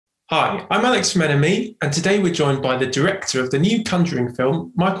Hi, I'm Alex from NME, and today we're joined by the director of the new Conjuring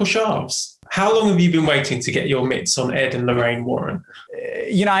film, Michael Chaves. How long have you been waiting to get your mitts on Ed and Lorraine Warren?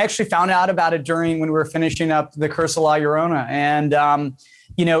 I actually found out about it when we were finishing up The Curse of La Llorona, and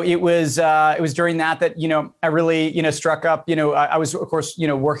it was during that I really struck up. I was of course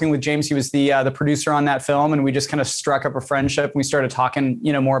working with James. He was the producer on that film, and we just kind of struck up a friendship. We started talking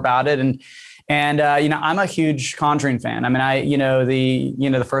more about it, and I'm a huge Conjuring fan. I mean,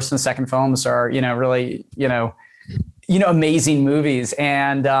 the first and second films are really amazing movies.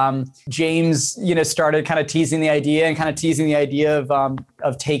 And James, started kind of teasing the idea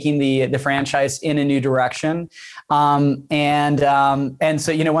of taking the franchise in a new direction. And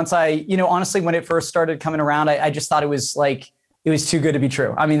so once honestly, when it first started coming around, I just thought it was too good to be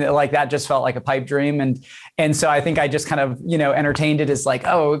true. I mean, that just felt like a pipe dream. And so I think I just kind of, entertained it as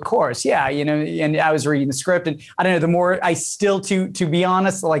oh, of course. Yeah. And I was reading the script, and I don't know, the more I still, to be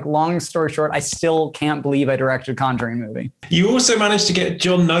honest, long story short, I still can't believe I directed a Conjuring movie. You also managed to get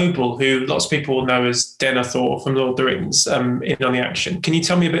John Noble, who lots of people know as Denethor from Lord of the Rings, in on the action. Can you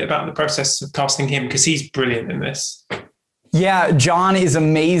tell me a bit about the process of casting him? Because he's brilliant in this. Yeah, John is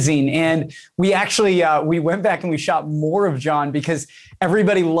amazing. And we actually, we went back and we shot more of John because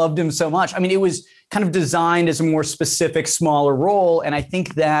everybody loved him so much. I mean, it was kind of designed as a more specific, smaller role. And I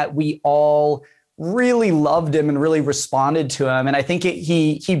think that we all really loved him and really responded to him. And I think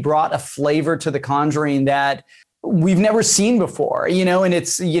he brought a flavor to The Conjuring that we've never seen before, and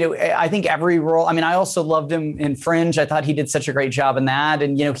it's, I think every role, I mean, I also loved him in Fringe. I thought he did such a great job in that.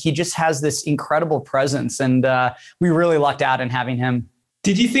 And, he just has this incredible presence, and we really lucked out in having him.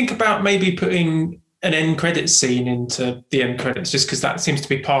 Did you think about maybe putting an end credits scene into the end credits, just because that seems to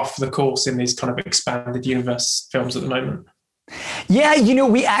be par for the course in these kind of expanded universe films at the moment? Yeah.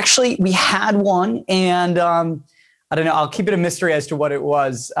 We had one, and, I don't know. I'll keep it a mystery as to what it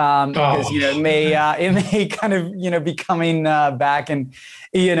was, because it may kind of be coming back in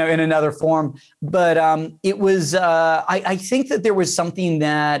another form. But it was. I think that there was something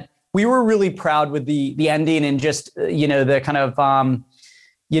that we were really proud with the ending, and just the kind of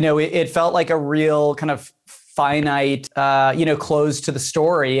it felt like a real kind of finite close to the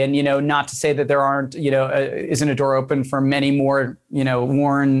story. And not to say that there aren't isn't a door open for many more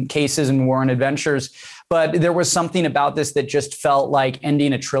Warren cases and Warren adventures. But there was something about this that just felt like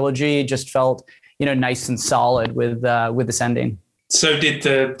ending a trilogy. Just felt, nice and solid with this ending. So did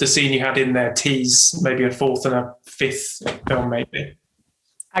the scene you had in there tease maybe a fourth and a fifth film, maybe?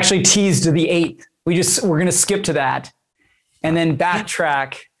 Actually teased the eighth. We're going to skip to that and then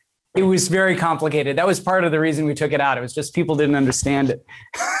backtrack. It was very complicated. That was part of the reason we took it out. It was just people didn't understand it.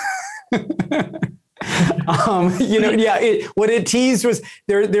 What it teased was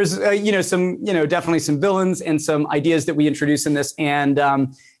there's some definitely some villains and some ideas that we introduced in this, and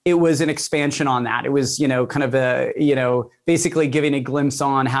it was an expansion on that. It was kind of basically giving a glimpse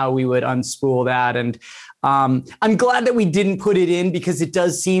on how we would unspool that. And I'm glad that we didn't put it in, because it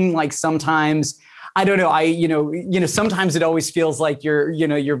does seem like sometimes, I don't know, sometimes it always feels like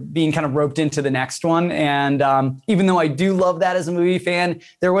you're being kind of roped into the next one. And even though I do love that as a movie fan,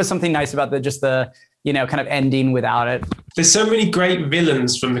 there was something nice about the kind of ending without it. There's so many great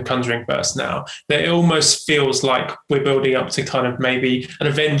villains from the Conjuring verse now that it almost feels like we're building up to kind of maybe an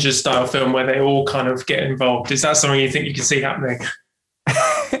Avengers style film where they all kind of get involved. Is that something you think you can see happening?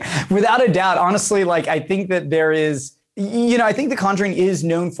 Without a doubt. Honestly, I think that there is, I think the Conjuring is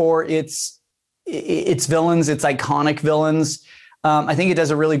known for its villains, its iconic villains. I think it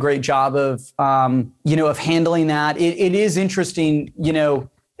does a really great job of handling that. It is interesting,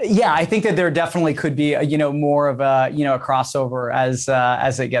 Yeah, I think that there definitely could be more of a crossover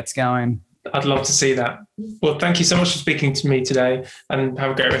as it gets going. I'd love to see that. Well, thank you so much for speaking to me today, and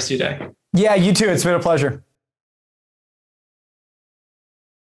have a great rest of your day. Yeah, you too. It's been a pleasure.